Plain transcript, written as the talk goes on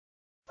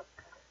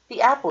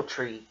The Apple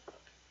Tree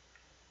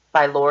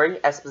by Laurie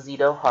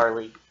Esposito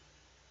Harley.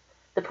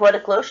 The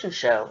Poetic Lotion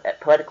Show at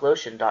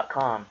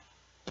poeticlotion.com.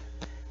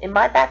 In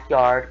my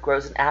backyard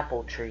grows an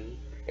apple tree.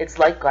 It's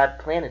like God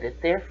planted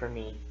it there for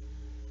me.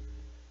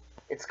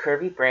 Its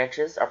curvy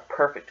branches are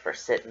perfect for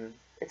sittin'.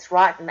 Its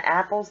rotten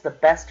apples the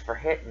best for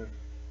hittin'.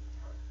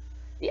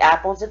 The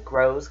apples it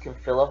grows can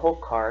fill a whole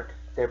cart.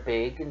 They're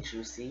big and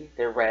juicy.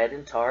 They're red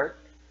and tart.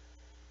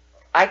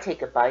 I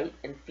take a bite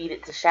and feed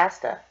it to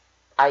Shasta.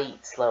 I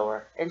eat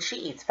slower, and she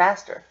eats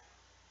faster.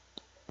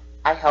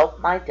 I help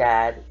my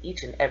dad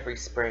each and every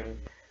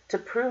spring to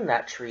prune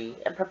that tree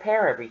and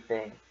prepare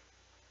everything.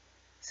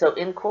 So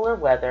in cooler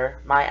weather,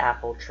 my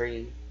apple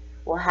tree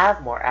will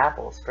have more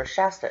apples for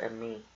Shasta and me.